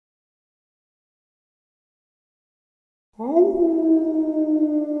All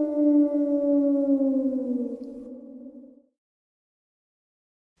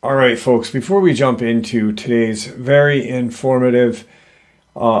right, folks, before we jump into today's very informative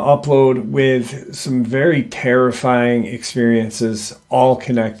upload with some very terrifying experiences, all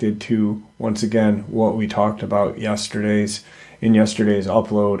connected to, once again, what we talked about in yesterday's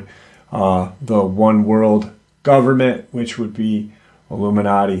upload, the one world government, which would be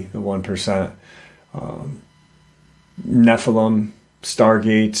Illuminati, the 1%, Nephilim,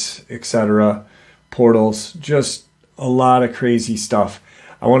 Stargates, etc., portals, just a lot of crazy stuff.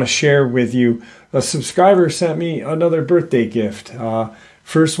 I want to share with you, a subscriber sent me another birthday gift.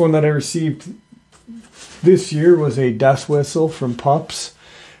 First one that I received this year was a death whistle from Pups.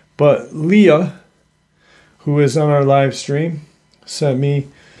 But Leah, who is on our live stream, sent me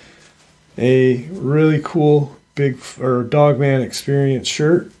a really cool Dogman Experience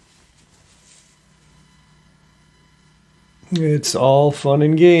shirt. It's all fun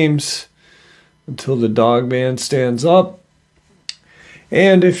and games until the Dogman stands up.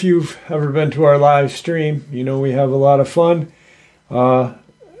 And if you've ever been to our live stream, you know we have a lot of fun.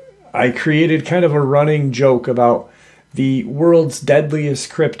 I created kind of a running joke about the world's deadliest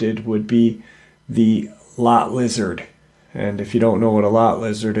cryptid would be the lot lizard. And if you don't know what a lot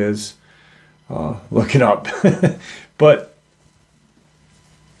lizard is, look it up. But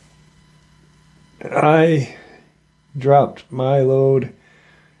I dropped my load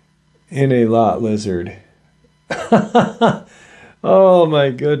in a lot lizard. Oh my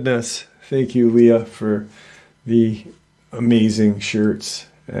goodness. Thank you, Leah, for the amazing shirts.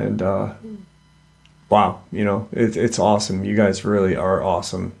 And wow, you know, it's awesome. You guys really are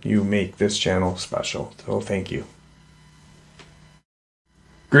awesome. You make this channel special. So thank you.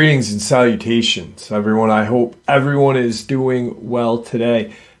 Greetings and salutations, everyone. I hope everyone is doing well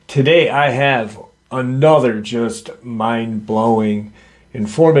today. Today I have another just mind-blowing,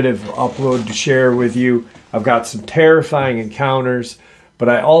 informative upload to share with you. I've got some terrifying encounters, but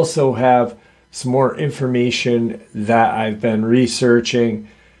I also have some more information that I've been researching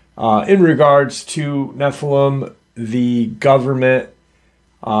in regards to Nephilim, the government.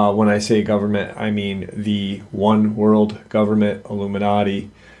 When I say government, I mean the one world government,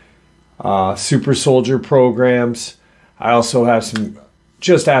 Illuminati, super soldier programs. I also have some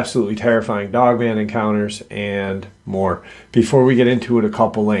just absolutely terrifying Dogman encounters and more. Before we get into it, a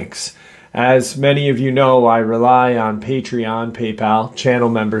couple links. As many of you know, I rely on Patreon, PayPal, channel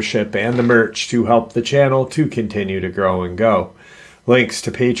membership, and the merch to help the channel to continue to grow and go. Links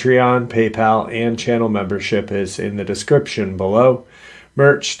to Patreon, PayPal, and channel membership is in the description below.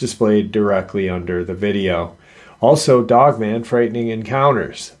 Merch displayed directly under the video. Also, Dogman Frightening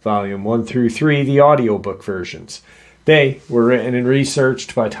Encounters, Volume 1 through 3, the audiobook versions. They were written and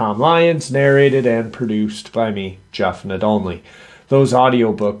researched by Tom Lyons, narrated and produced by me, Jeff Nadolny. Those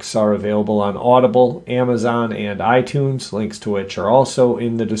audiobooks are available on Audible, Amazon, and iTunes, links to which are also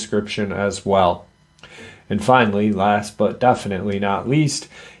in the description as well. And finally, last but definitely not least,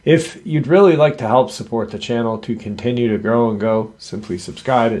 if you'd really like to help support the channel to continue to grow and go, simply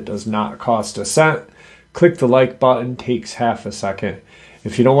subscribe. It does not cost a cent. Click the like button, takes half a second.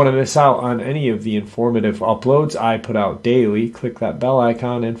 If you don't want to miss out on any of the informative uploads I put out daily, click that bell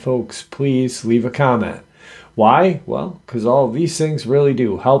icon, and folks, please leave a comment. Why? Well, because all of these things really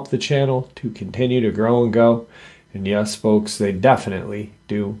do help the channel to continue to grow and go. And yes, folks, they definitely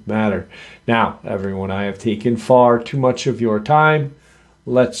do matter. Now, everyone, I have taken far too much of your time.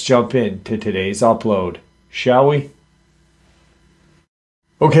 Let's jump into today's upload, shall we?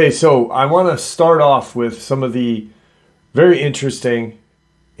 Okay, so I want to start off with some of the very interesting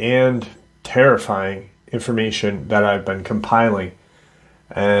and terrifying information that I've been compiling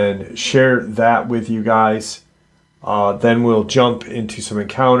and share that with you guys. Then we'll jump into some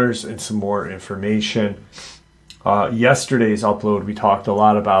encounters and some more information. Yesterday's upload, we talked a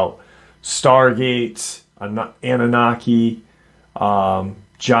lot about Stargates, Anunnaki,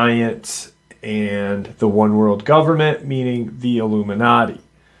 giants, and the one world government, meaning the Illuminati.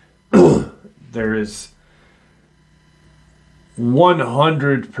 There is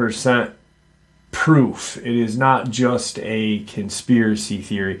 100% proof, it is not just a conspiracy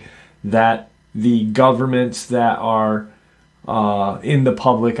theory, that the governments that are in the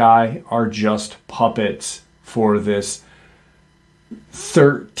public eye are just puppets for this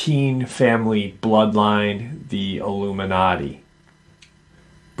 13 family bloodline, the Illuminati.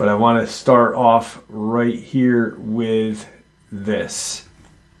 But I want to start off right here with this.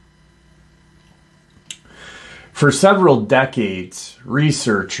 For several decades,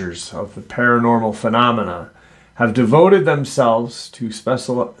 researchers of the paranormal phenomena have devoted themselves to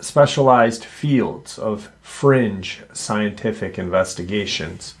specialized fields of fringe scientific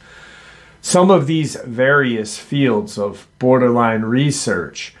investigations. Some of these various fields of borderline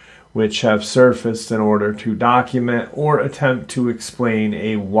research, which have surfaced in order to document or attempt to explain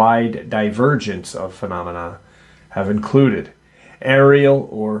a wide divergence of phenomena, have included aerial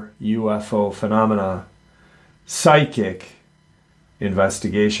or UFO phenomena, psychic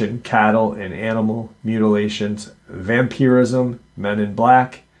investigation, cattle and animal mutilations, vampirism, men in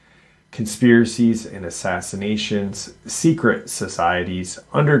black, conspiracies and assassinations, secret societies,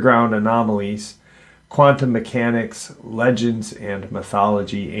 underground anomalies, quantum mechanics, legends and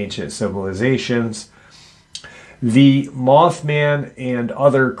mythology, ancient civilizations, the Mothman and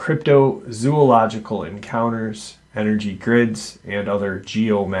other cryptozoological encounters, energy grids and other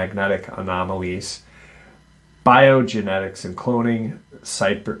geomagnetic anomalies, biogenetics and cloning,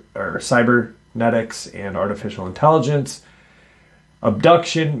 cybernetics and artificial intelligence,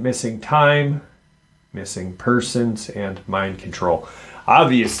 abduction, missing time, missing persons, and mind control.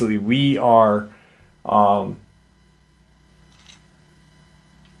 Obviously, we are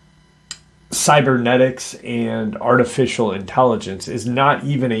cybernetics and artificial intelligence is not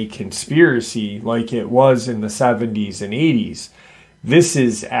even a conspiracy like it was in the 70s and 80s. This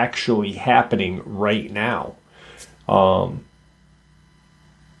is actually happening right now.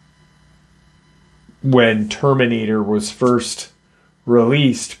 When Terminator was first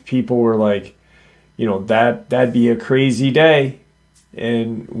released, people were like, you know, that'd be a crazy day.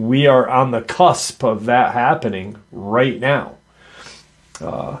 And we are on the cusp of that happening right now.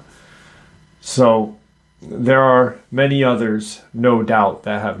 So there are many others, no doubt,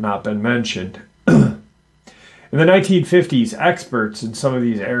 that have not been mentioned. In the 1950s, experts in some of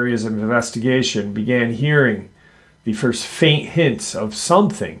these areas of investigation began hearing the first faint hints of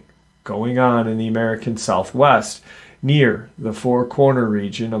something going on in the American Southwest near the Four Corner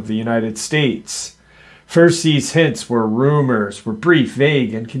region of the United States. First, these hints were rumors, were brief,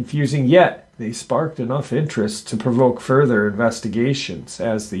 vague, and confusing, yet they sparked enough interest to provoke further investigations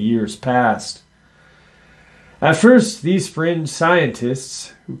as the years passed. At first, these fringe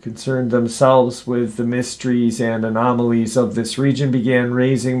scientists, who concerned themselves with the mysteries and anomalies of this region, began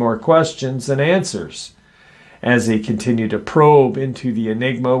raising more questions than answers as they continued to probe into the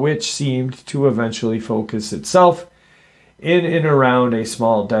enigma, which seemed to eventually focus itself in and around a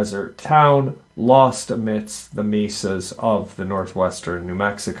small desert town lost amidst the mesas of the northwestern New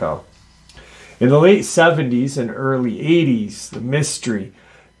Mexico. In the late 70s and early 80s, the mystery,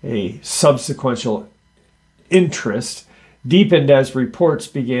 a subsequent interest, deepened as reports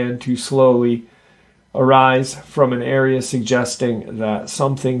began to slowly arise from an area suggesting that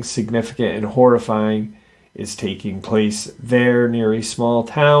something significant and horrifying is taking place there near a small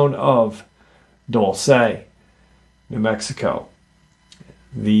town of Dulce, New Mexico.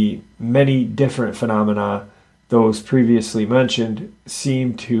 The many different phenomena, those previously mentioned,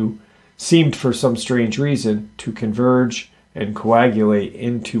 seemed for some strange reason to converge and coagulate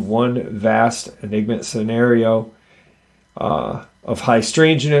into one vast enigmatic scenario of high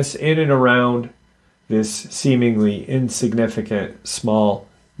strangeness in and around this seemingly insignificant small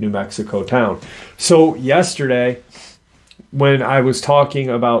New Mexico town. So yesterday, when I was talking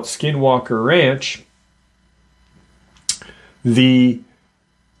about Skinwalker Ranch, the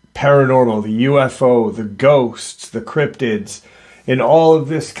paranormal, the UFO, the ghosts, the cryptids, and all of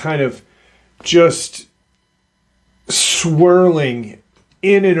this kind of just swirling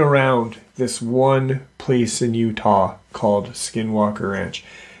in and around this one place in Utah called Skinwalker Ranch.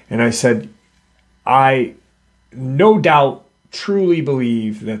 And I said, I no doubt truly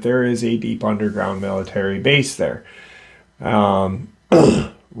believe that there is a deep underground military base there.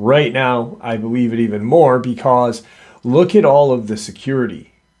 Right now, I believe it even more because look at all of the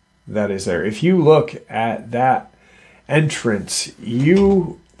security that is there. If you look at that entrance,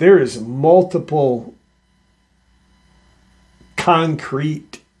 there is multiple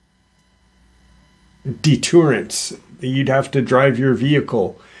concrete deterrents that you'd have to drive your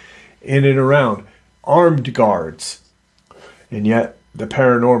vehicle in and around, armed guards, and yet the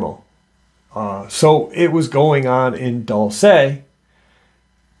paranormal. So it was going on in Dulce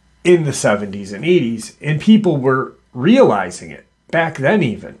in the 70s and 80s, and people were realizing it back then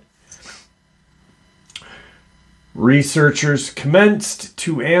even. Researchers commenced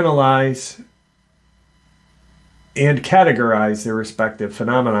to analyze and categorize their respective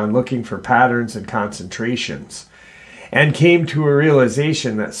phenomena, looking for patterns and concentrations, and came to a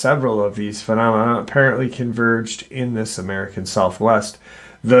realization that several of these phenomena apparently converged in this American Southwest.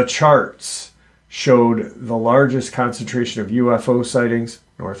 The charts showed the largest concentration of UFO sightings,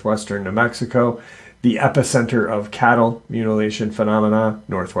 northwestern New Mexico, the epicenter of cattle mutilation phenomena,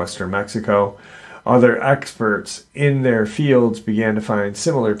 northwestern Mexico. Other experts in their fields began to find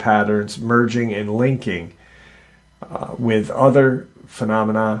similar patterns merging and linking with other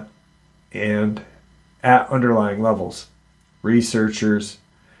phenomena and at underlying levels. Researchers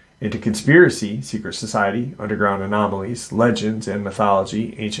into conspiracy, secret society, underground anomalies, legends and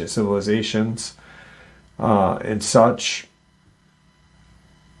mythology, ancient civilizations, and such,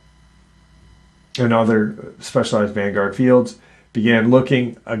 and other specialized vanguard fields began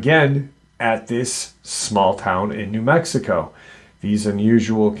looking again at this small town in New Mexico. These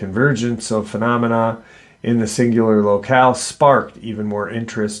unusual convergence of phenomena in the singular locale sparked even more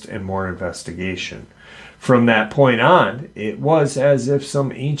interest and more investigation. From that point on, it was as if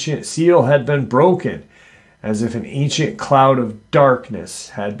some ancient seal had been broken, as if an ancient cloud of darkness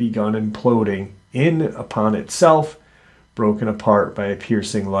had begun imploding in upon itself, broken apart by a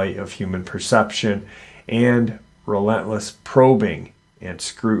piercing light of human perception and relentless probing and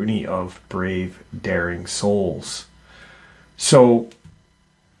scrutiny of brave, daring souls. So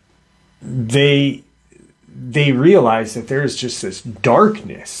they realize that there is just this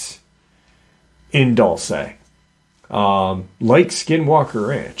darkness in Dulce, like Skinwalker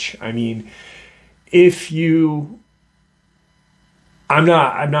Ranch. I mean, I'm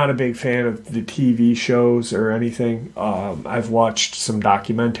not a big fan of the TV shows or anything. I've watched some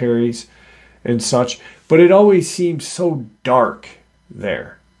documentaries and such, but it always seems so dark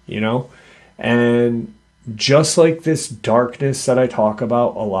there, you know? And just like this darkness that I talk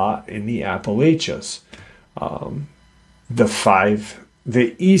about a lot in the Appalachians, the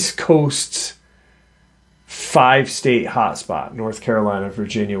East Coast's 5-state hotspot, North Carolina,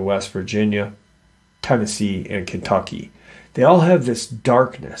 Virginia, West Virginia, Tennessee, and Kentucky. They all have this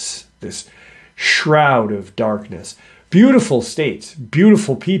darkness, this shroud of darkness. Beautiful states,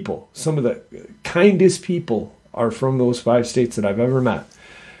 beautiful people. Some of the kindest people are from those 5 states that I've ever met.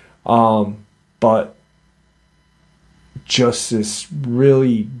 But just this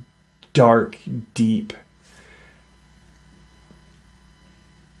really dark, deep,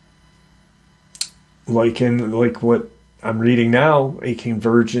 like what I'm reading now, a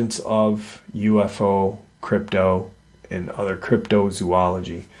convergence of UFO, crypto, and other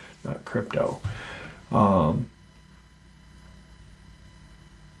cryptozoology, not crypto.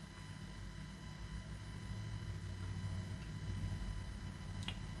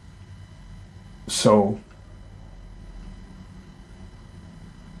 So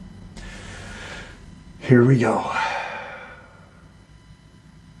here we go.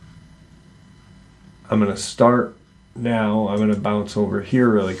 I'm going to start now. I'm going to bounce over here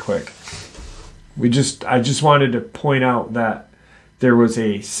really quick. I just wanted to point out that there was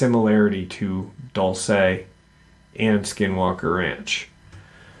a similarity to Dulce and Skinwalker Ranch.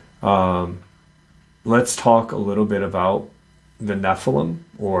 Let's talk a little bit about the Nephilim,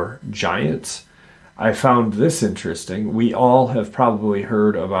 or giants. I found this interesting. We all have probably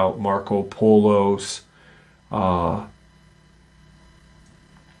heard about Marco Polo's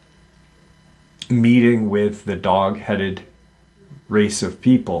meeting with the dog-headed race of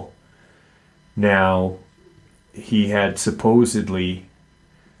people. Now, he had supposedly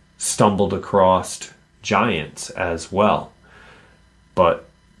stumbled across giants as well. But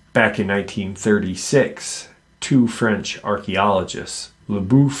back in 1936, 2 French archaeologists,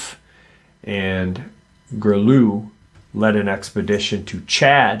 Leboeuf and Grelou, led an expedition to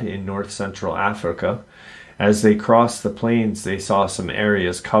Chad in north-central Africa. As they crossed the plains, they saw some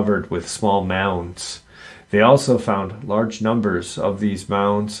areas covered with small mounds. They also found large numbers of these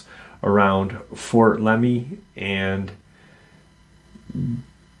mounds around Fort Lemmy and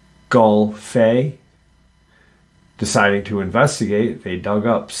Gov'T. Deciding to investigate, they dug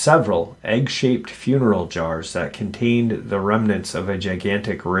up several egg-shaped funeral jars that contained the remnants of a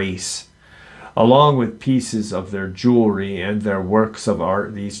gigantic race. Along with pieces of their jewelry and their works of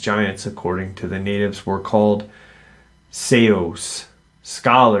art, these giants, according to the natives, were called Seos.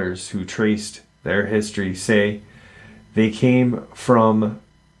 Scholars who traced their history say they came from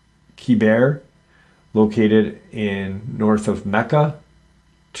Kiber, located in north of Mecca,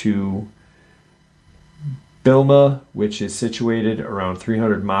 to Bilma, which is situated around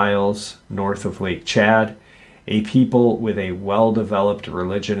 300 miles north of Lake Chad, a people with a well-developed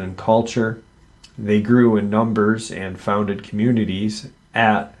religion and culture. They grew in numbers and founded communities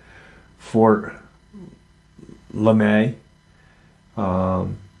at Fort Lemay.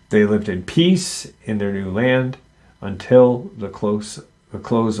 They lived in peace in their new land until the close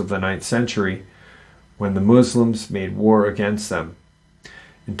of the 9th century, when the Muslims made war against them.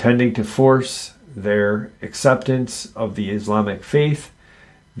 Intending to force their acceptance of the Islamic faith,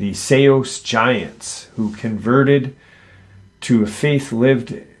 the Seos giants, who converted to a faith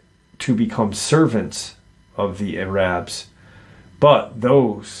lived to become servants of the Arabs. But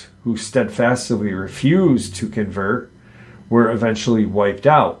those who steadfastly refused to convert were eventually wiped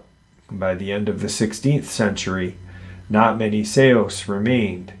out. By the end of the 16th century, not many Seos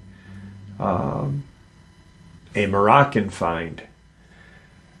remained. A Moroccan find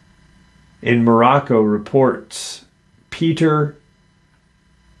in Morocco reports Peter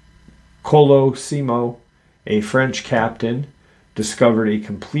Colosimo, a French captain, discovered a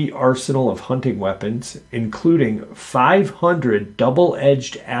complete arsenal of hunting weapons, including 500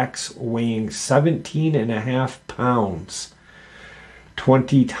 double-edged axe weighing 17.5 pounds,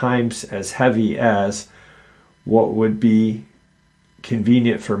 20 times as heavy as what would be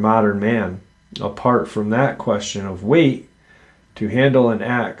convenient for modern man. Apart from that question of weight, to handle an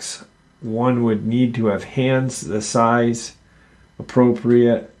axe, one would need to have hands the size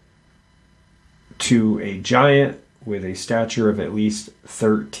appropriate to a giant with a stature of at least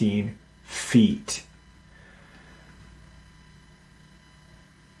 13 feet.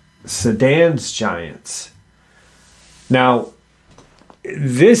 Sudan's giants. Now,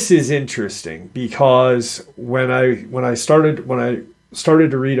 this is interesting because when I started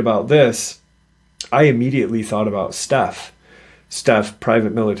to read about this, I immediately thought about Steph. Steph,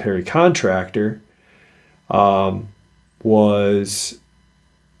 private military contractor, was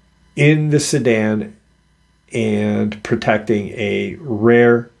in the Sudan and protecting a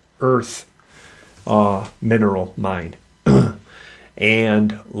rare earth mineral mine.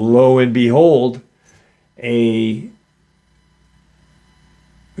 And lo and behold, a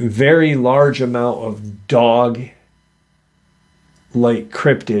very large amount of dog-like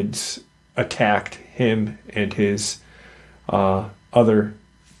cryptids attacked him and his other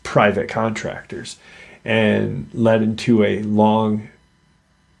private contractors and led into a long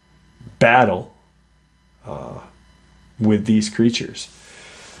battle with these creatures.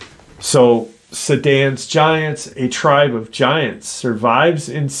 So Sudan's giants, a tribe of giants, survives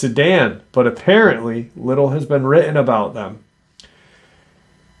in Sudan, but apparently little has been written about them.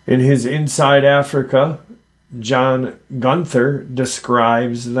 In his Inside Africa, John Gunther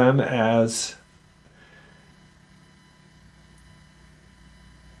describes them as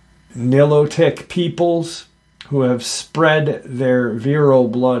Nilotic peoples who have spread their virile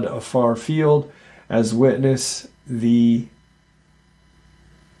blood afar field, as witness the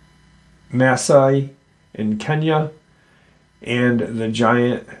Maasai in Kenya and the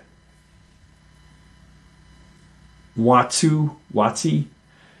giant Watsi,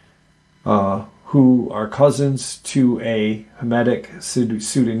 who are cousins to a Hamitic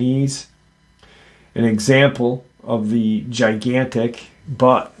Sudanese. An example of the gigantic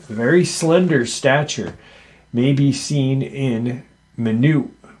but very slender stature may be seen in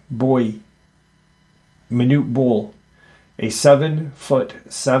Manute Bol, a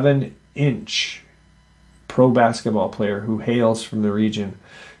 7'7" pro basketball player who hails from the region.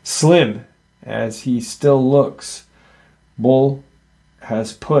 Slim as he still looks, Bol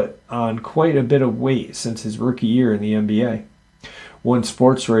has put on quite a bit of weight since his rookie year in the NBA. One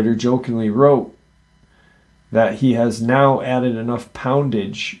sports writer jokingly wrote that he has now added enough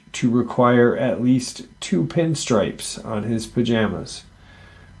poundage to require at least 2 pinstripes on his pajamas.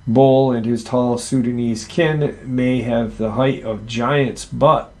 Bol and his tall Sudanese kin may have the height of giants,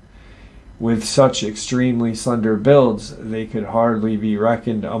 but with such extremely slender builds, they could hardly be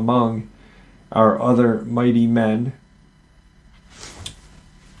reckoned among our other mighty men,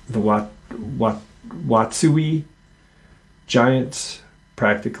 the Watsui giants.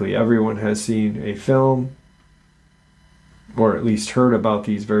 Practically everyone has seen a film or at least heard about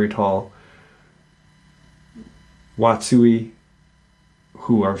these very tall Watsui,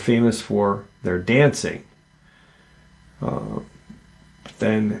 who are famous for their dancing.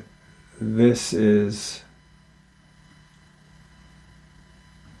 Then this is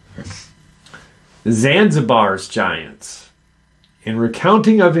Zanzibar's giants. In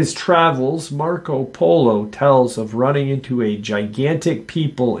recounting of his travels, Marco Polo tells of running into a gigantic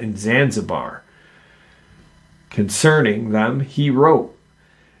people in Zanzibar. Concerning them, he wrote,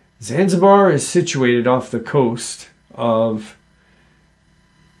 Zanzibar is situated off the coast of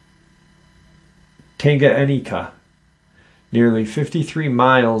Tanganyika, nearly 53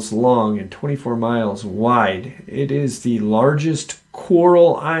 miles long and 24 miles wide. It is the largest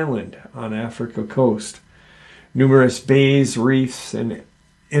coral island on Africa coast. Numerous bays, reefs, and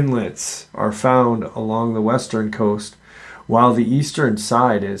inlets are found along the western coast, while the eastern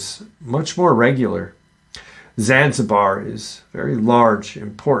side is much more regular. Zanzibar is a very large,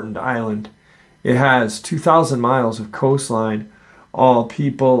 important island. It has 2,000 miles of coastline, All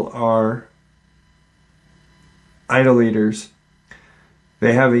people are idolaters.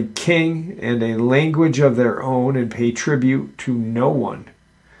 They have a king and a language of their own and pay tribute to no one.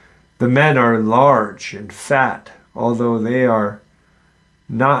 The men are large and fat, although they are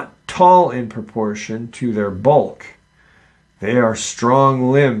not tall in proportion to their bulk. They are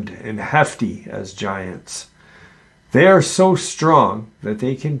strong-limbed and hefty as giants. They are so strong that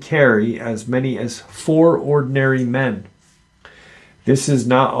they can carry as many as 4 ordinary men. This is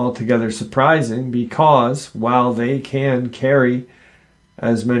not altogether surprising because while they can carry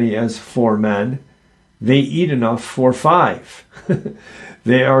as many as 4 men, they eat enough for 5.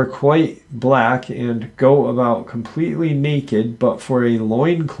 They are quite black and go about completely naked, but for a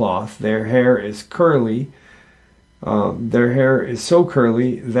loincloth their hair is curly. Their hair is so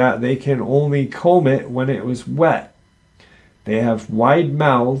curly that they can only comb it when it was wet. They have wide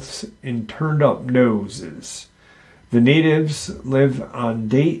mouths and turned up noses. The natives live on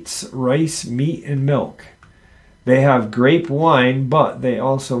dates, rice, meat, and milk. They have grape wine, but they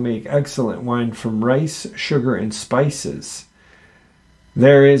also make excellent wine from rice, sugar, and spices.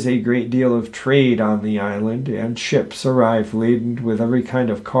 There is a great deal of trade on the island, and ships arrive laden with every kind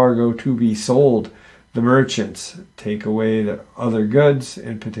of cargo to be sold. The merchants take away the other goods,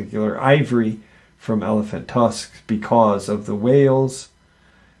 in particular ivory, from elephant tusks because of the whales.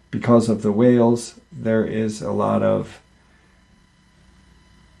 Because of the whales, there is a lot of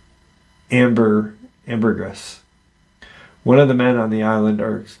ambergris. One of the men on the island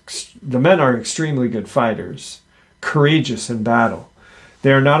are extremely good fighters, courageous in battle.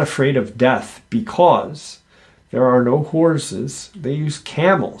 They are not afraid of death because there are no horses. They use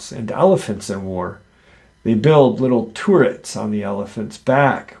camels and elephants in war. They build little turrets on the elephant's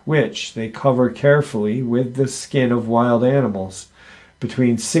back, which they cover carefully with the skin of wild animals.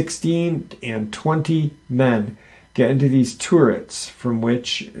 Between 16 and 20 men get into these turrets, from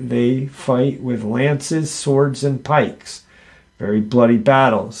which they fight with lances, swords, and pikes. Very bloody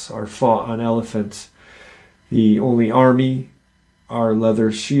battles are fought on elephants. The only arms are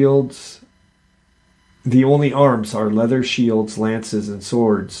leather shields, lances, and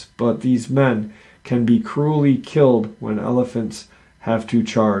swords. But these men can be cruelly killed when elephants have to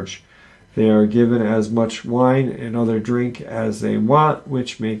charge. They are given as much wine and other drink as they want,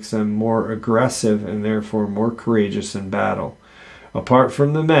 which makes them more aggressive and therefore more courageous in battle. Apart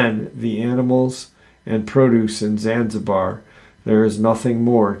from the men, the animals, and produce in Zanzibar, there is nothing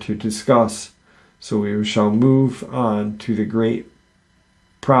more to discuss. So we shall move on to the great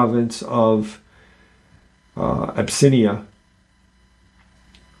province of Abyssinia,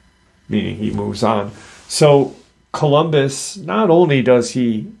 meaning he moves on. So Columbus, not only does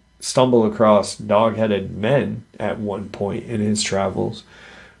he stumble across dog-headed men at one point in his travels,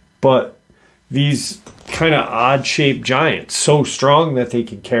 but these kind of odd-shaped giants, so strong that they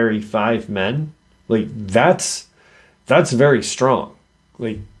can carry 5 men. Like, that's very strong.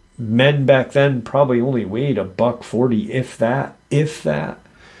 Like, men back then probably only weighed $140, if that.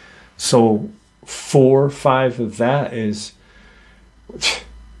 So 4 or 5 of that is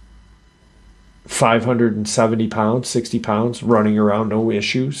 570 pounds, 60 pounds, running around, no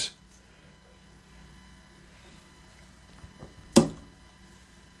issues.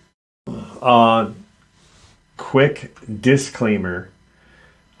 Quick disclaimer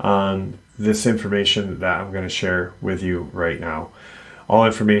on this information that I'm going to share with you right now. All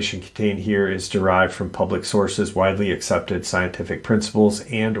information contained here is derived from public sources, widely accepted scientific principles,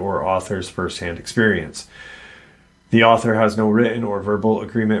 and or author's first-hand experience. The author has no written or verbal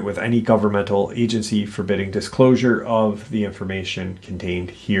agreement with any governmental agency forbidding disclosure of the information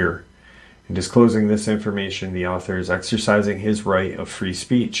contained here. In disclosing this information, the author is exercising his right of free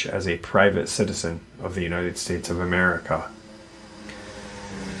speech as a private citizen of the United States of America.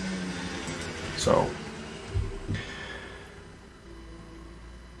 So,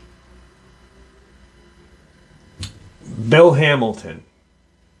 Bill Hamilton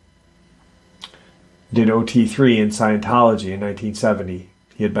did OT3 in Scientology in 1970.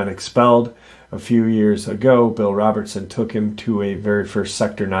 He had been expelled a few years ago. Bill Robertson took him to a very first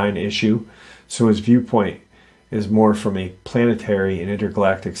Sector 9 issue, so his viewpoint is more from a planetary and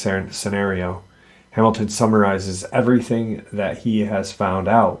intergalactic scenario. Hamilton summarizes everything that he has found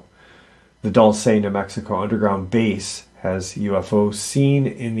out. The Dulce, New Mexico underground base has UFOs seen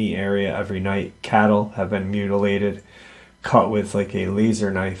in the area every night. Cattle have been mutilated, cut with like a laser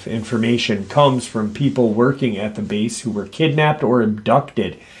knife. Information comes from people working at the base who were kidnapped or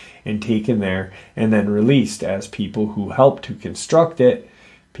abducted and taken there and then released as people who helped to construct it,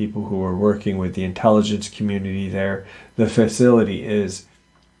 people who were working with the intelligence community there. The facility is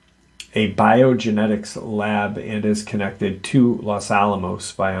a biogenetics lab and is connected to Los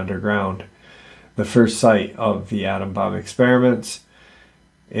Alamos by underground, the first site of the atom bomb experiments.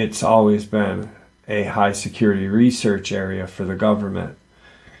 It's always been a high security research area for the government.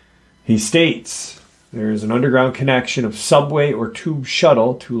 He states there is an underground connection of subway or tube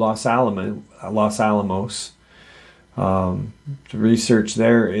shuttle to Los Alamos. The research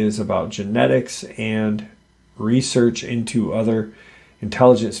there is about genetics and research into other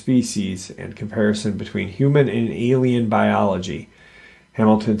intelligent species and comparison between human and alien biology.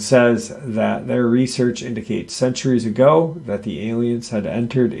 Hamilton says that their research indicates centuries ago that the aliens had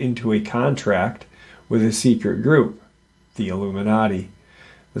entered into a contract with a secret group, the Illuminati.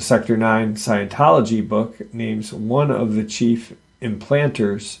 The Sector 9 Scientology book names one of the chief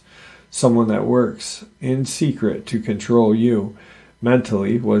implanters, someone that works in secret to control you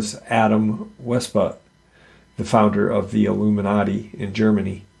mentally, was Adam Weishaupt, the founder of the Illuminati in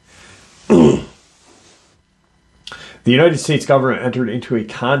Germany. The United States government entered into a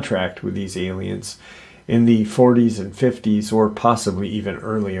contract with these aliens in the 40s and 50s, or possibly even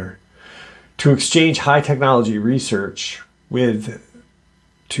earlier, to exchange high technology research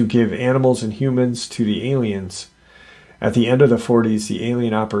to give animals and humans to the aliens. At the end of the 40s, the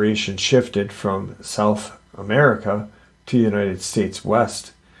alien operation shifted from South America to the United States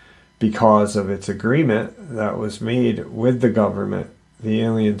West. Because of its agreement that was made with the government, the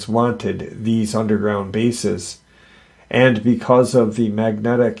aliens wanted these underground bases. And because of the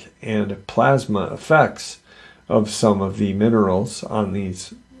magnetic and plasma effects of some of the minerals on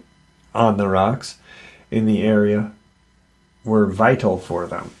the rocks in the area were vital for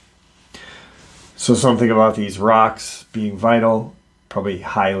them. So something about these rocks being vital, probably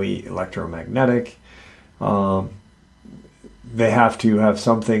highly electromagnetic. They have to have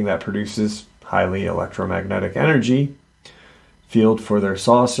something that produces highly electromagnetic energy field for their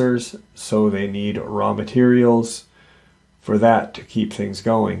saucers, so they need raw materials for that to keep things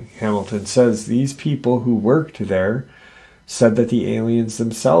going. Hamilton says these people who worked there said that the aliens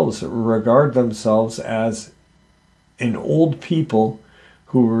themselves regard themselves as an old people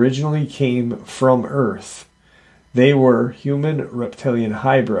who originally came from Earth. They were human reptilian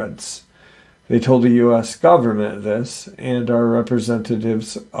hybrids. They told the U.S. government this and are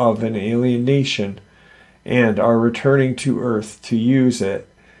representatives of an alien nation and are returning to Earth to use it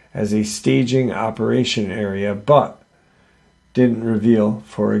as a staging operation area, but didn't reveal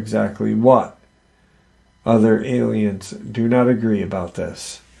for exactly what. Other aliens do not agree about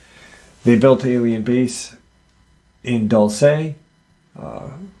this. They built an alien base in Dulce,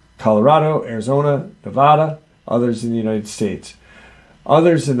 Colorado, Arizona, Nevada, others in the United States.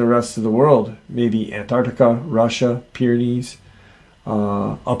 Others in the rest of the world, maybe Antarctica, Russia, Pyrenees,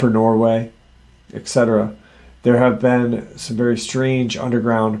 Upper Norway, etc. There have been some very strange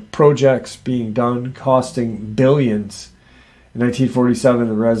underground projects being done, costing billions. In 1947,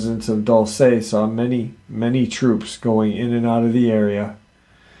 the residents of Dulce saw many, many troops going in and out of the area,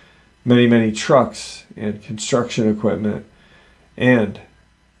 many, many trucks and construction equipment, and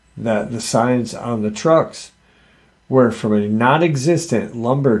that the signs on the trucks were from a non-existent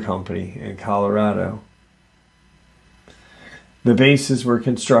lumber company in Colorado. The bases were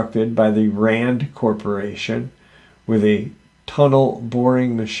constructed by the Rand Corporation with a tunnel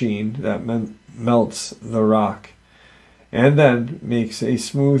boring machine that melts the rock and then makes a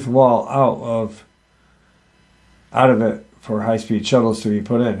smooth wall out of it for high-speed shuttles to be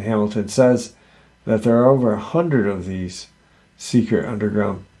put in. Hamilton says that there are over 100 of these secret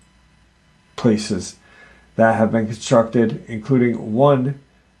underground places that have been constructed, including one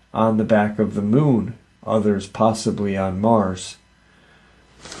on the back of the moon, others possibly on Mars.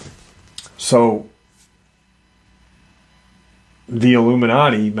 So the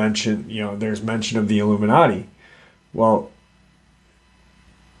Illuminati mentioned, there's mention of the Illuminati. Well,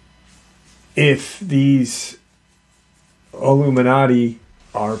 if these Illuminati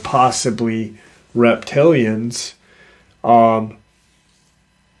are possibly reptilians,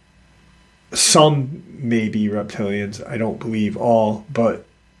 some may be reptilians. I don't believe all, but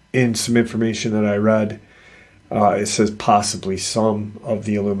in some information that I read, it says possibly some of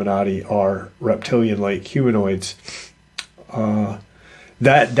the Illuminati are reptilian-like humanoids.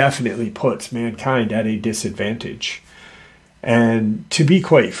 That definitely puts mankind at a disadvantage. And to be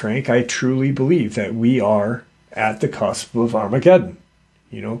quite frank, I truly believe that we are at the cusp of Armageddon.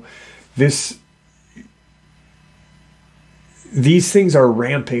 These things are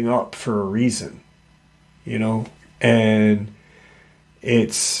ramping up for a reason, and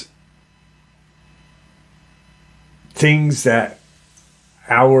it's things that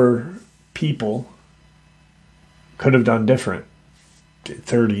our people could have done different.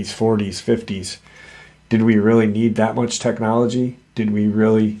 30s, 40s, 50s. Did we really need that much technology? Did we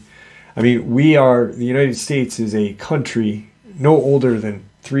really? I mean, the United States is a country no older than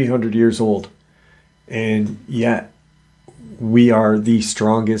 300 years old. And yet we are the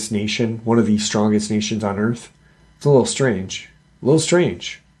strongest nation, one of the strongest nations on earth. It's a little strange. A little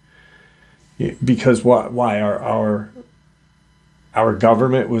strange. Because why our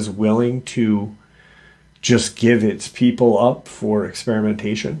government was willing to just give its people up for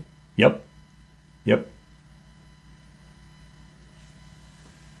experimentation? Yep.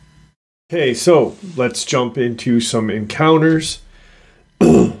 Okay, so let's jump into some encounters.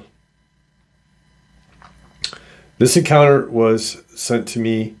 This encounter was sent to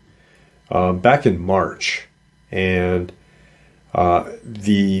me back in March, and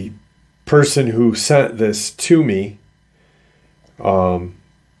the person who sent this to me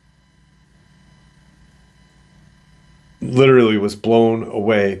literally was blown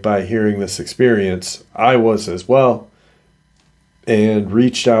away by hearing this experience. I was as well, and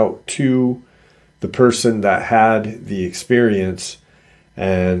reached out to the person that had the experience,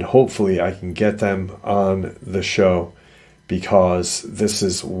 and hopefully I can get them on the show, because this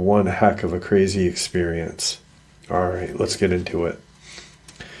is one heck of a crazy experience. All right, let's get into it.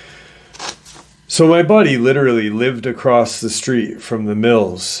 So my buddy literally lived across the street from the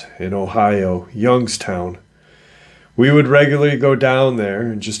mills in Ohio, Youngstown. We would regularly go down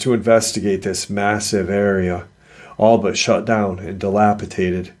there just to investigate this massive area, all but shut down and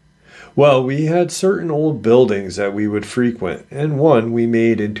dilapidated. Well, we had certain old buildings that we would frequent, and one we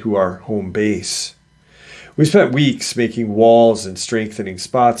made into our home base. We spent weeks making walls and strengthening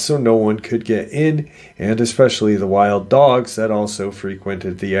spots so no one could get in, and especially the wild dogs that also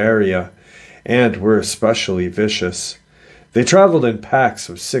frequented the area, and were especially vicious. They traveled in packs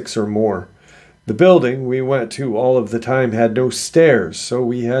of 6 or more. The building we went to all of the time had no stairs, so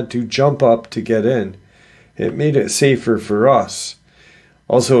we had to jump up to get in. It made it safer for us.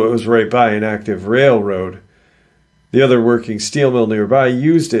 Also, it was right by an active railroad. The other working steel mill nearby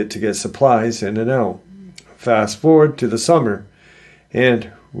used it to get supplies in and out. Fast forward to the summer,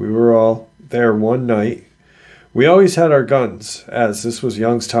 and we were all there one night. We always had our guns, as this was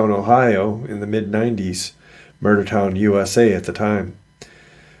Youngstown, Ohio in the mid-90s, Murdertown, USA at the time.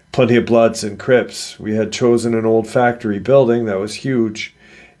 Plenty of Bloods and Crips. We had chosen an old factory building that was huge,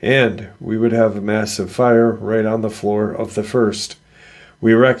 and we would have a massive fire right on the floor of the first.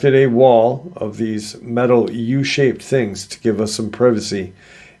 We erected a wall of these metal U-shaped things to give us some privacy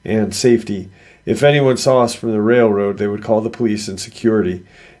and safety. If anyone saw us from the railroad, they would call the police and security,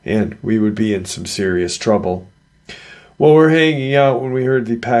 and we would be in some serious trouble. Well, we're hanging out when we heard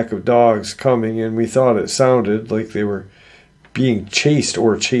the pack of dogs coming, and we thought it sounded like they were being chased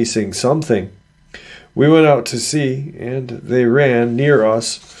or chasing something. We went out to see, and they ran near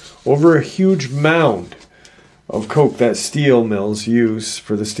us over a huge mound of coke that steel mills use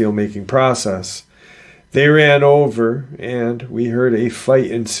for the steel making process. They ran over, and we heard a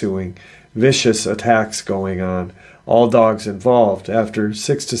fight ensuing, vicious attacks going on, all dogs involved. After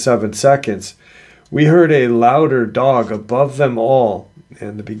 6 to 7 seconds, we heard a louder dog above them all,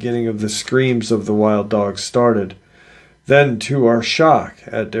 and the beginning of the screams of the wild dogs started. Then, to our shock,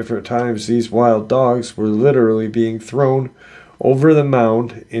 at different times these wild dogs were literally being thrown over the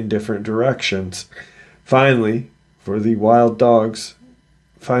mound in different directions. Finally, all the wild dogs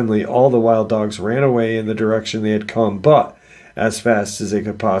ran away in the direction they had come, but as fast as they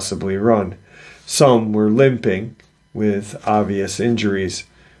could possibly run. Some were limping with obvious injuries.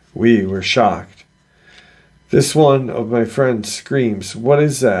 We were shocked. This one of my friends screams, "What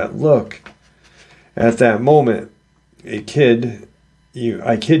is that? Look." At that moment, I kid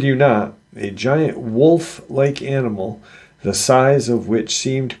you not, a giant wolf-like animal, the size of which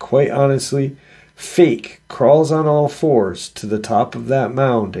seemed quite honestly fake, crawls on all fours to the top of that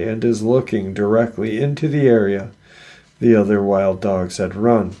mound and is looking directly into the area the other wild dogs had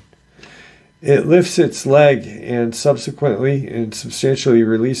run. It lifts its leg and subsequently and substantially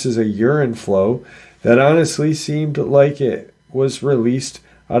releases a urine flow that honestly seemed like it was released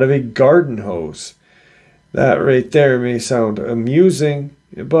out of a garden hose. That right there may sound amusing,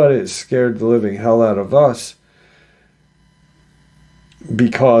 but it scared the living hell out of us,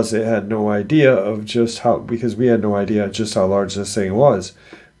 because we had no idea just how large this thing was.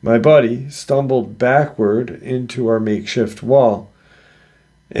 My buddy stumbled backward into our makeshift wall,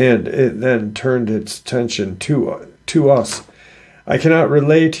 and it then turned its attention to us. I cannot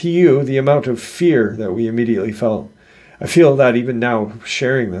relay to you the amount of fear that we immediately felt. I feel that even now,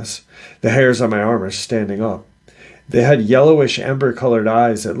 sharing this, the hairs on my arm are standing up. They had yellowish amber-colored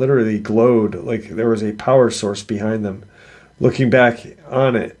eyes that literally glowed like there was a power source behind them. Looking back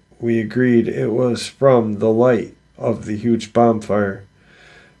on it, we agreed it was from the light of the huge bonfire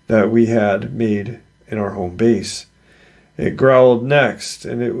that we had made in our home base. It growled next,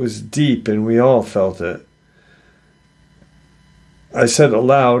 and it was deep, and we all felt it. I said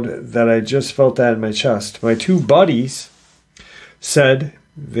aloud that I just felt that in my chest. My two buddies said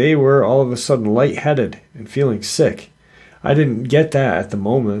they were all of a sudden lightheaded and feeling sick. I didn't get that at the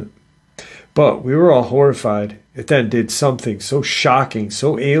moment, but we were all horrified. It then did something so shocking,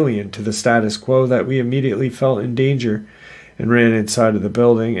 so alien to the status quo that we immediately felt in danger and ran inside of the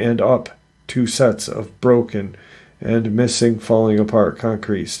building and up 2 sets of broken and missing, falling apart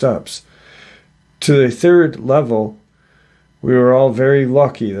concrete steps. To the 3rd level, we were all very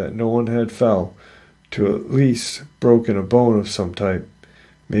lucky that no one had fell, to at least broken a bone of some type,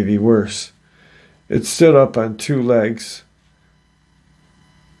 maybe worse. It stood up on 2 legs.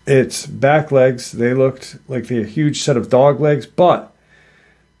 Its back legs, they looked like a huge set of dog legs, but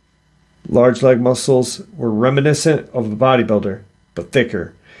large leg muscles were reminiscent of the bodybuilder, but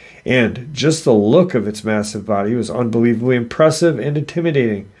thicker. And just the look of its massive body was unbelievably impressive and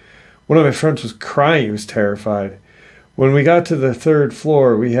intimidating. One of my friends was crying. He was terrified. When we got to the 3rd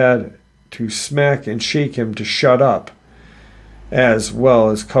floor, we had to smack and shake him to shut up, as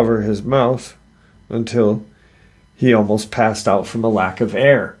well as cover his mouth until he almost passed out from a lack of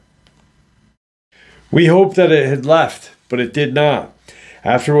air. We hoped that it had left, but it did not.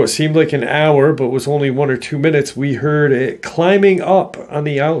 After what seemed like an hour, but was only 1 or 2 minutes, we heard it climbing up on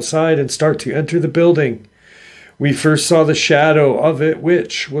the outside and start to enter the building. We first saw the shadow of it,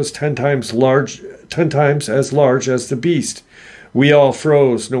 which was 10 times as large as the beast. We all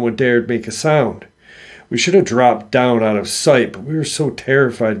froze. No one dared make a sound. We should have dropped down out of sight, but we were so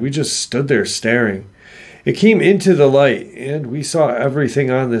terrified we just stood there staring. It came into the light, and we saw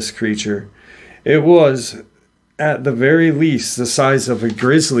everything on this creature. It was, at the very least, the size of a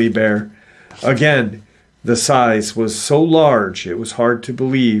grizzly bear. Again, the size was so large it was hard to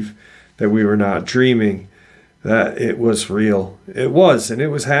believe that we were not dreaming, that it was real. It was, and it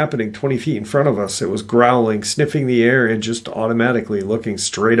was happening 20 feet in front of us. It was growling, sniffing the air, and just automatically looking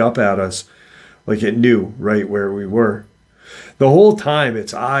straight up at us, like it knew right where we were. The whole time,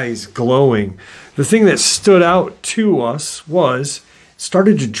 its eyes glowing. The thing that stood out to us was it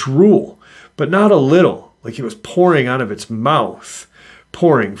started to drool, but not a little, like it was pouring out of its mouth,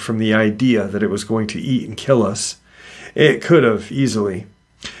 pouring from the idea that it was going to eat and kill us. It could have easily.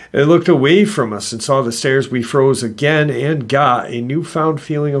 It looked away from us and saw the stairs. We froze again and got a newfound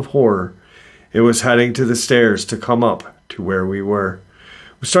feeling of horror. It was heading to the stairs to come up to where we were.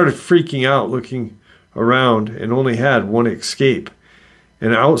 We started freaking out, looking around, and only had one escape.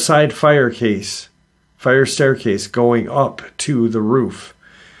 An outside fire staircase going up to the roof.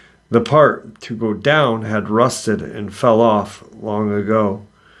 The part to go down had rusted and fell off long ago.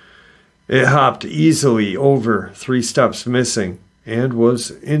 It hopped easily over 3 steps missing and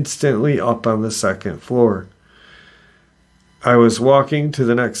was instantly up on the 2nd floor. I was walking to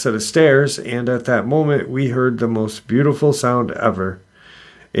the next set of stairs, and at that moment we heard the most beautiful sound ever.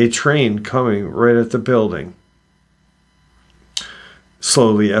 A train coming right at the building.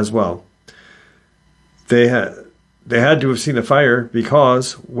 Slowly as well. They had to have seen the fire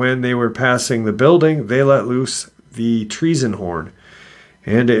because when they were passing the building, they let loose the treason horn,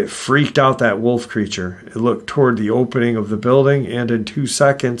 and it freaked out that wolf creature. It looked toward the opening of the building, and in 2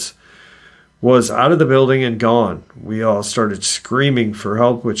 seconds was out of the building and gone. We all started screaming for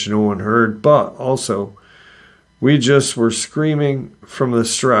help, which no one heard, but also we just were screaming from the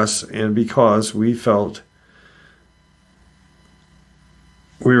stress and because we felt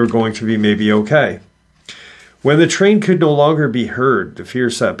we were going to be maybe okay. When the train could no longer be heard, the fear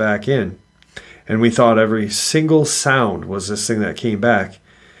set back in, and we thought every single sound was this thing that came back.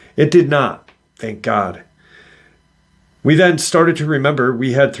 It did not, thank God. We then started to remember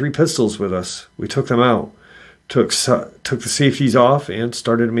we had 3 pistols with us. We took them out, took the safeties off, and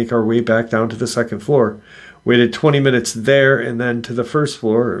started to make our way back down to the 2nd floor. Waited 20 minutes there and then to the 1st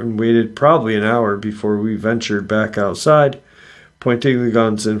floor, and waited probably an hour before we ventured back outside, pointing the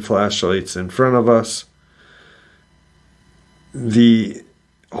guns and flashlights in front of us. The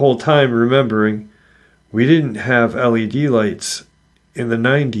whole time remembering we didn't have LED lights in the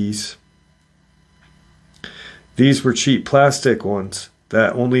 90s. These were cheap plastic ones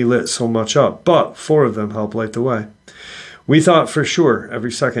that only lit so much up, but 4 of them helped light the way. We thought for sure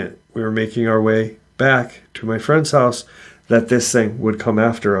every second we were making our way back to my friend's house that this thing would come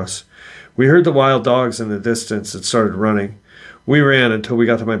after us. We heard the wild dogs in the distance and started running. We ran until we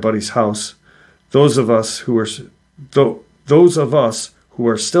got to my buddy's house. Those of us who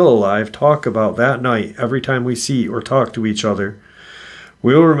are still alive talk about that night every time we see or talk to each other.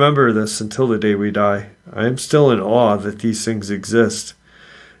 We will remember this until the day we die. I am still in awe that these things exist.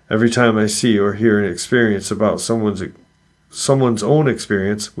 Every time I see or hear an experience about someone's own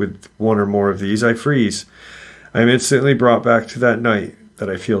experience with one or more of these, I freeze. I am instantly brought back to that night that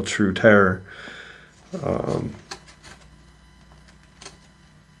I feel true terror.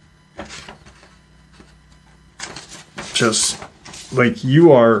 Just like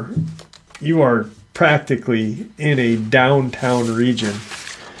you are practically in a downtown region.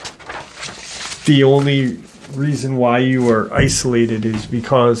 The only reason why you are isolated is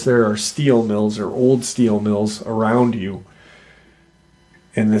because there are steel mills or old steel mills around you,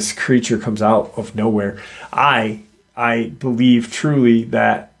 and this creature comes out of nowhere. I believe truly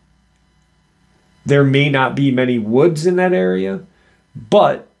that there may not be many woods in that area,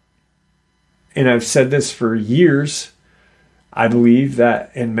 but, and I've said this for years, I believe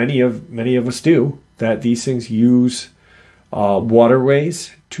that, and many of us do, that these things use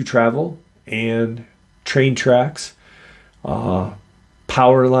waterways to travel and train tracks,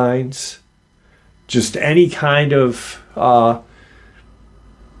 power lines, just any kind of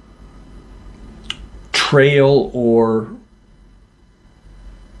trail or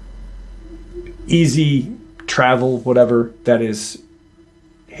easy travel, whatever that is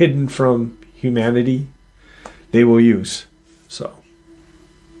hidden from humanity, they will use. So,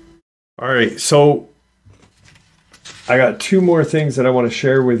 all right, so I got two more things that I want to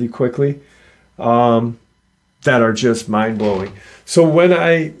share with you quickly that are just mind-blowing. So when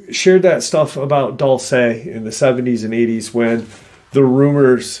I shared that stuff about Dulce in the 70s and 80s, when the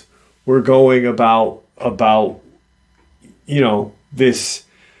rumors were going about this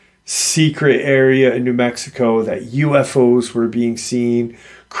secret area in New Mexico, that UFOs were being seen,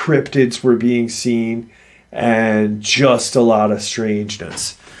 cryptids were being seen, and just a lot of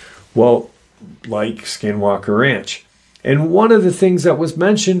strangeness. Well, like Skinwalker Ranch. And one of the things that was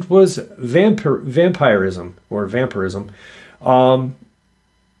mentioned was vampirism.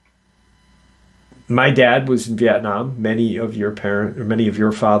 My dad was in Vietnam. Many of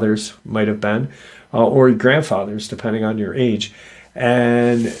your fathers might have been, or grandfathers, depending on your age.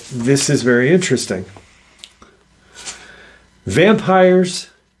 And this is very interesting. Vampires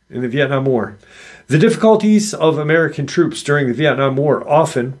in the Vietnam War. The difficulties of American troops during the Vietnam War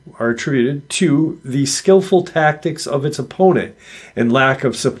often are attributed to the skillful tactics of its opponent and lack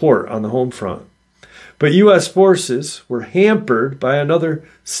of support on the home front. But U.S. forces were hampered by another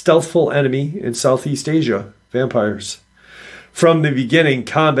stealthful enemy in Southeast Asia, vampires. From the beginning,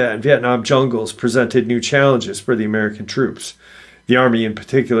 combat in Vietnam jungles presented new challenges for the American troops. The Army in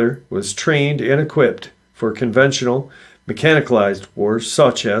particular was trained and equipped for conventional mechanicalized wars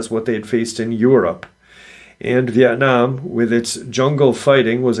such as what they had faced in Europe. And Vietnam, with its jungle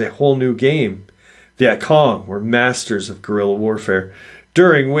fighting, was a whole new game. Viet Cong were masters of guerrilla warfare,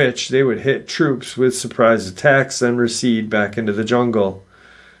 during which they would hit troops with surprise attacks, then recede back into the jungle.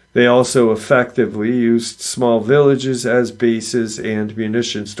 They also effectively used small villages as bases and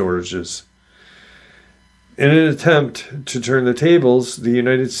munition storages. In an attempt to turn the tables, the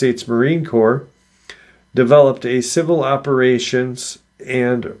United States Marine Corps developed a Civil Operations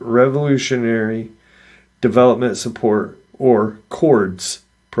and Revolutionary Development Support, or CORDS,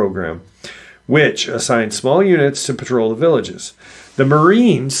 program, which assigned small units to patrol the villages. The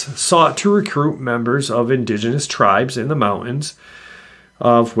Marines sought to recruit members of indigenous tribes in the mountains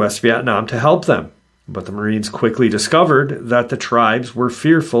of West Vietnam to help them. But the Marines quickly discovered that the tribes were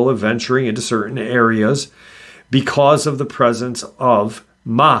fearful of venturing into certain areas because of the presence of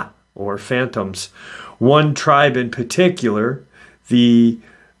Ma, or phantoms. One tribe in particular, the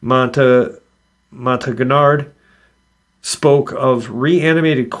Montagnard, spoke of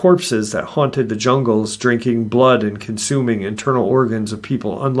reanimated corpses that haunted the jungles, drinking blood and consuming internal organs of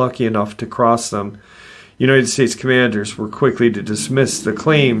people unlucky enough to cross them. United States commanders were quickly to dismiss the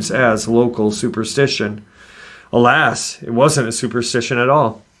claims as local superstition. Alas, it wasn't a superstition at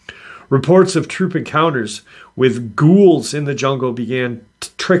all. Reports of troop encounters with ghouls in the jungle began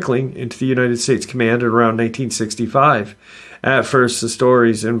trickling into the United States command around 1965. At first, the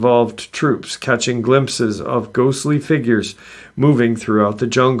stories involved troops catching glimpses of ghostly figures moving throughout the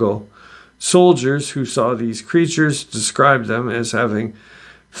jungle. Soldiers who saw these creatures described them as having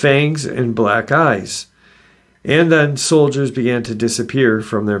fangs and black eyes. And then soldiers began to disappear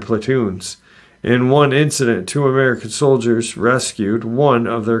from their platoons. In one incident, 2 American soldiers rescued one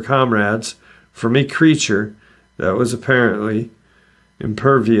of their comrades from a creature that was apparently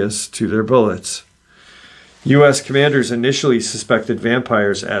impervious to their bullets. U.S. commanders initially suspected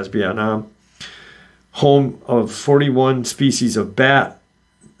vampires as Vietnam, home of 41 species of bat,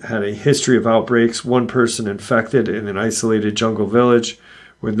 had a history of outbreaks. One person infected in an isolated jungle village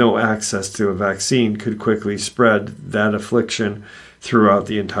with no access to a vaccine could quickly spread that affliction throughout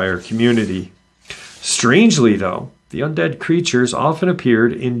the entire community. Strangely, though, the undead creatures often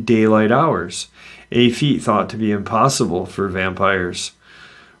appeared in daylight hours, a feat thought to be impossible for vampires.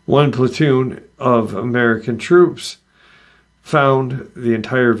 One platoon of American troops found the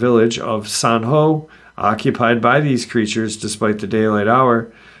entire village of Sanho occupied by these creatures despite the daylight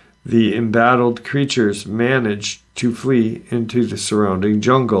hour. The embattled creatures managed to flee into the surrounding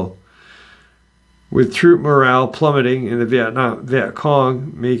jungle. With troop morale plummeting and the Viet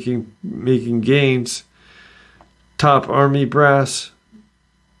Cong making gains, top army brass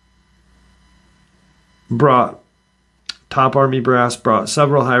brought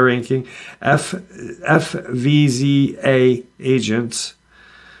several high-ranking FVZA agents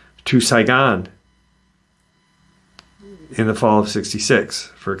to Saigon in the fall of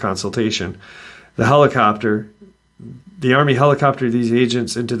 '66 for consultation. The Army helicoptered these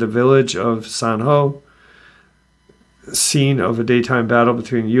agents into the village of Sanho, scene of a daytime battle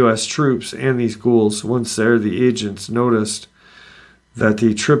between U.S. troops and these ghouls. Once there, the agents noticed that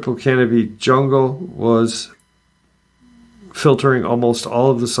the triple canopy jungle was filtering almost all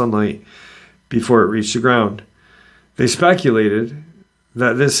of the sunlight before it reached the ground. They speculated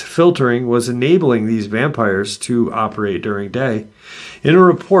that this filtering was enabling these vampires to operate during day. In a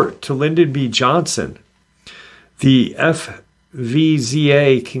report to Lyndon B. Johnson, the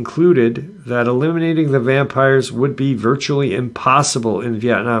FVZA concluded that eliminating the vampires would be virtually impossible in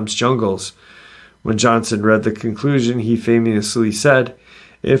Vietnam's jungles. When Johnson read the conclusion, he famously said,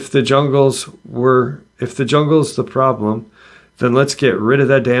 If the jungle's the problem, then let's get rid of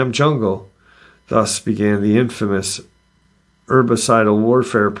that damn jungle." Thus began the infamous herbicidal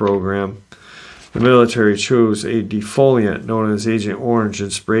warfare program. The military chose a defoliant known as Agent Orange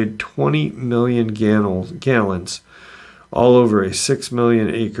and sprayed 20 million gallons all over a 6 million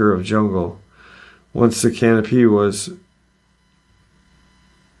acre of jungle. Once the canopy was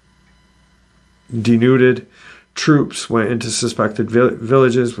denuded, troops went into suspected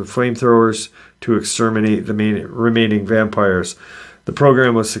villages with flamethrowers to exterminate the remaining vampires. The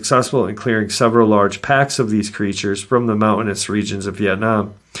program was successful in clearing several large packs of these creatures from the mountainous regions of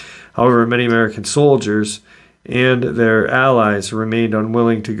Vietnam. However, many American soldiers and their allies remained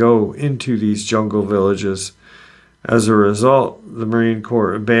unwilling to go into these jungle villages. As a result, the Marine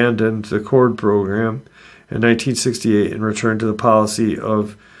Corps abandoned the CORD program in 1968 and returned to the policy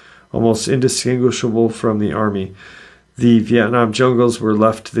of almost indistinguishable from the Army. The Vietnam jungles were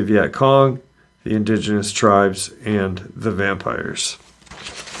left to the Viet Cong, the indigenous tribes, and the vampires.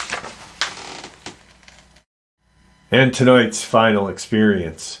 And tonight's final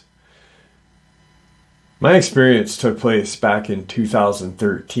experience. My experience took place back in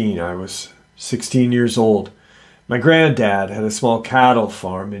 2013. I was 16 years old. My granddad had a small cattle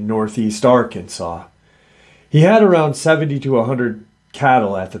farm in northeast Arkansas. He had around 70 to 100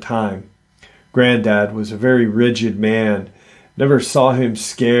 cattle at the time. Granddad was a very rigid man. Never saw him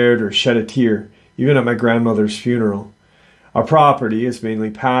scared or shed a tear, even at my grandmother's funeral. Our property is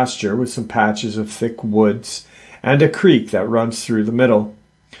mainly pasture with some patches of thick woods and a creek that runs through the middle.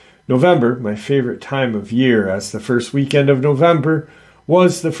 November, my favorite time of year, as the first weekend of November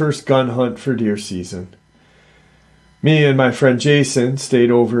was the first gun hunt for deer season. Me and my friend Jason stayed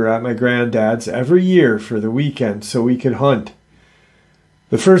over at my granddad's every year for the weekend so we could hunt.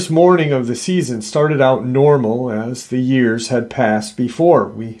 The first morning of the season started out normal as the years had passed before.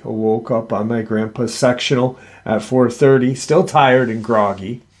 We awoke up on my grandpa's sectional at 4:30, still tired and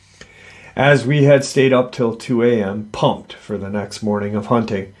groggy, as we had stayed up till 2 a.m., pumped for the next morning of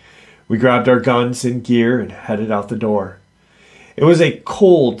hunting. We grabbed our guns and gear and headed out the door. It was a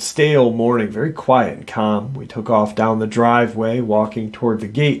cold, stale morning, very quiet and calm. We took off down the driveway, walking toward the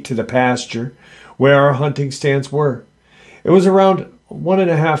gate to the pasture where our hunting stands were. It was around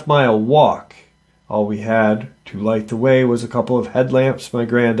 1.5 mile walk. All we had to light the way was a couple of headlamps my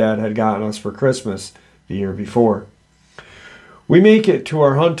granddad had gotten us for Christmas the year before. We make it to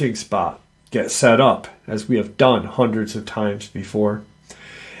our hunting spot, get set up, as we have done hundreds of times before.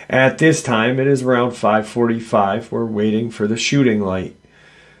 At this time, it is around 5:45. We're waiting for the shooting light.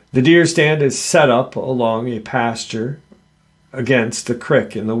 The deer stand is set up along a pasture against a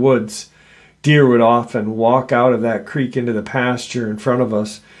creek in the woods. Deer would often walk out of that creek into the pasture in front of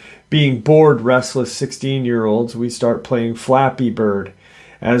us. Being bored, restless 16-year-olds, we start playing Flappy Bird.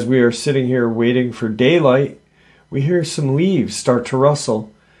 As we are sitting here waiting for daylight, we hear some leaves start to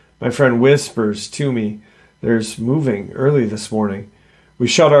rustle. My friend whispers to me, "There's moving early this morning." We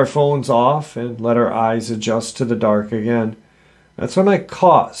shut our phones off and let our eyes adjust to the dark again. That's when I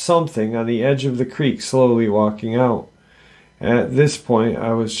caught something on the edge of the creek slowly walking out. At this point,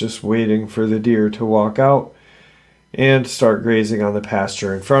 I was just waiting for the deer to walk out and start grazing on the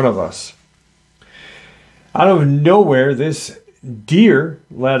pasture in front of us. Out of nowhere, this deer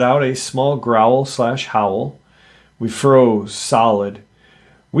let out a small growl/howl. We froze solid.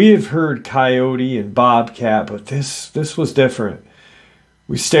 We have heard coyote and bobcat, but this was different.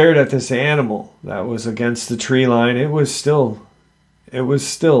 We stared at this animal that was against the tree line. It was still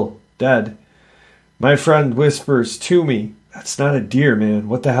dead. My friend whispers to me, "That's not a deer, man.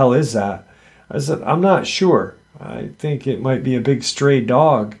 What the hell is that?" I said, "I'm not sure. I think it might be a big stray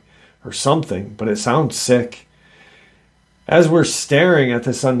dog or something, but it sounds sick." As we're staring at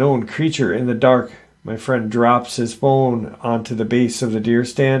this unknown creature in the dark, my friend drops his phone onto the base of the deer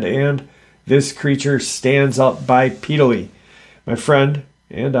stand, and this creature stands up bipedally. My friend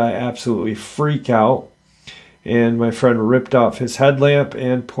and I absolutely freak out, and my friend ripped off his headlamp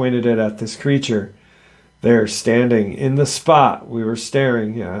and pointed it at this creature. There, standing in the spot we were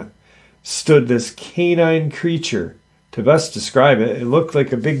staring at, stood this canine creature. To best describe it, it looked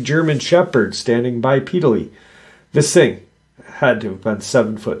like a big German shepherd standing bipedally. This thing had to have been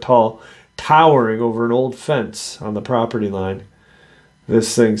 7 foot tall, towering over an old fence on the property line.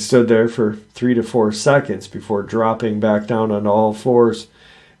 This thing stood there for 3 to 4 seconds before dropping back down on all fours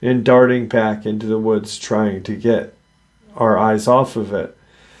and darting back into the woods, trying to get our eyes off of it.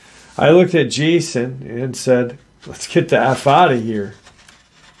 I looked at Jason and said, "Let's get the F out of here."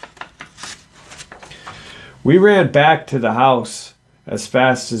 We ran back to the house as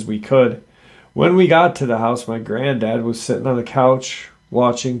fast as we could. When we got to the house, my granddad was sitting on the couch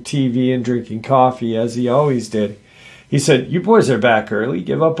watching TV and drinking coffee, as he always did. He said, "You boys are back early.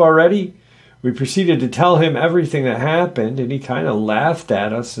 Give up already?" We proceeded to tell him everything that happened, and he kind of laughed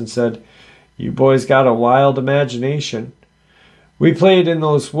at us and said, "You boys got a wild imagination." We played in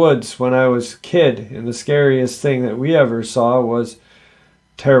those woods when I was a kid, and the scariest thing that we ever saw was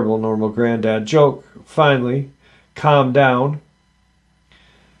terrible normal granddad joke. Finally, calmed down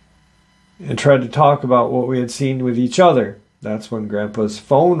and tried to talk about what we had seen with each other. That's when Grandpa's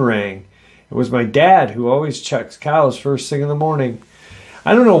phone rang. It was my dad, who always checks cows first thing in the morning.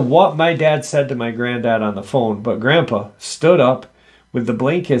 I don't know what my dad said to my granddad on the phone, but Grandpa stood up with the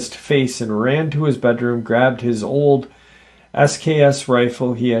blankest face and ran to his bedroom, grabbed his old SKS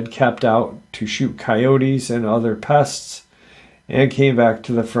rifle he had kept out to shoot coyotes and other pests, and came back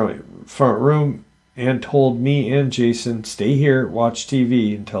to the front room and told me and Jason, "Stay here, watch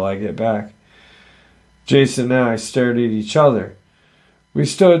TV until I get back." Jason and I stared at each other. We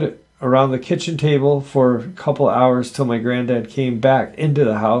stood around the kitchen table for a couple hours till my granddad came back into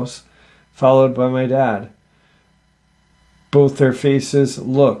the house, followed by my dad. Both their faces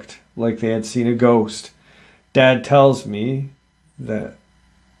looked like they had seen a ghost. Dad tells me that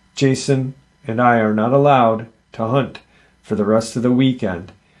Jason and I are not allowed to hunt for the rest of the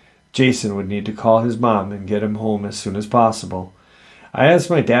weekend. Jason would need to call his mom and get him home as soon as possible. I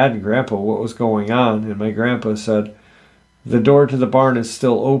asked my dad and Grandpa what was going on, and my grandpa said, "The door to the barn is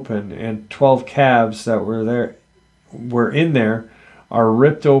still open, and 12 calves that were in there are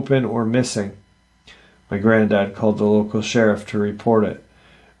ripped open or missing." My granddad called the local sheriff to report it.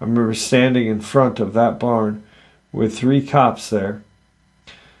 I remember standing in front of that barn with 3 cops there.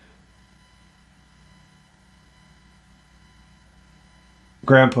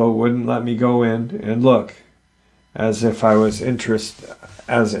 Grandpa wouldn't let me go in and look, as if I was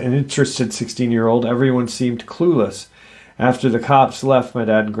as an interested 16-year-old. Everyone seemed clueless. After the cops left, my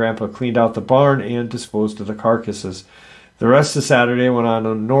dad and Grandpa cleaned out the barn and disposed of the carcasses. The rest of Saturday went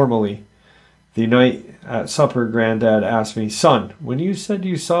on normally. The night at supper, Granddad asked me, "Son, when you said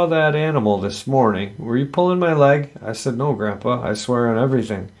you saw that animal this morning, were you pulling my leg?" I said, "No, Grandpa, I swear on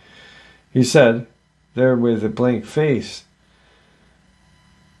everything." He said, there with a blank face.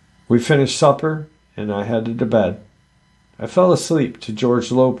 We finished supper, and I headed to bed. I fell asleep to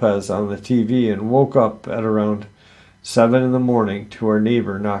George Lopez on the TV and woke up at around 7 in the morning to our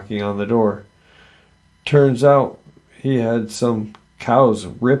neighbor knocking on the door. Turns out he had some cows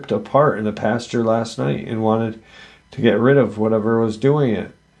ripped apart in the pasture last night and wanted to get rid of whatever was doing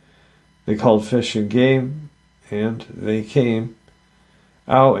it. They called Fish and Game, and they came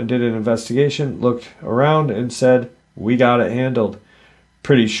out and did an investigation, looked around, and said, "We got it handled."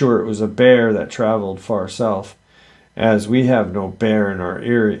 Pretty sure it was a bear that traveled far south, as we have no bear in our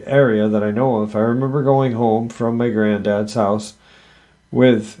area that I know of. I remember going home from my granddad's house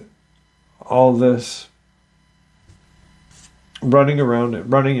with all this running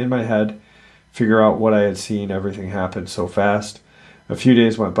in my head, figure out what I had seen. Everything happened so fast. A few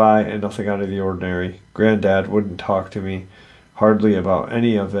days went by and nothing out of the ordinary. Granddad wouldn't talk to me hardly about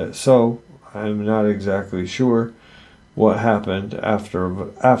any of it, so I'm not exactly sure what happened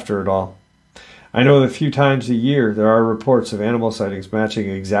after it all. I know that a few times a year there are reports of animal sightings matching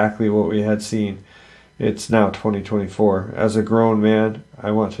exactly what we had seen. It's now 2024. As a grown man,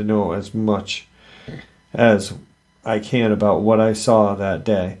 I want to know as much as I can about what I saw that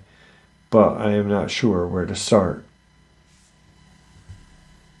day, but I am not sure where to start.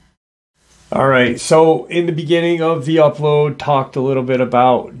 All right, so in the beginning of the upload, talked a little bit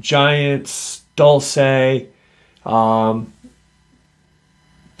about giants, Dulce, the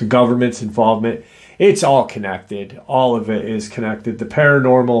government's involvement. It's all connected. All of it is connected. The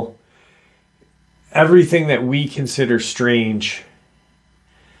paranormal, everything that we consider strange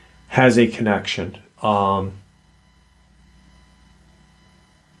has a connection.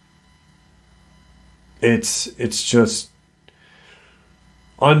 It's just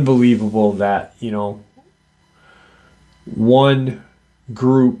unbelievable that, one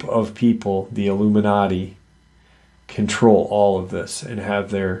group of people, the Illuminati, control all of this and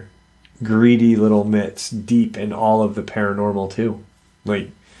have their greedy little mitts deep in all of the paranormal too. Like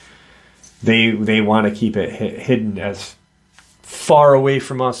they want to keep it hidden as far away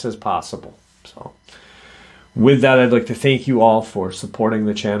from us as possible. So with that, I'd like to thank you all for supporting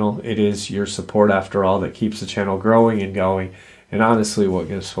the channel. It is your support, after all, that keeps the channel growing and going, and honestly what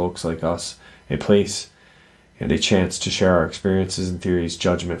gives folks like us a place and a chance to share our experiences and theories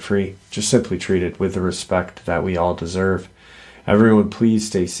judgment-free, just simply treated with the respect that we all deserve. Everyone, please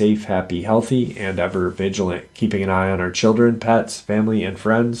stay safe, happy, healthy, and ever vigilant, keeping an eye on our children, pets, family, and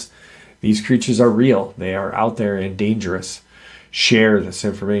friends. These creatures are real. They are out there and dangerous. Share this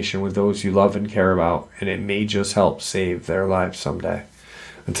information with those you love and care about, and it may just help save their lives someday.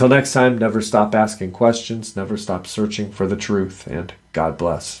 Until next time, never stop asking questions, never stop searching for the truth, and God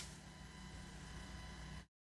bless.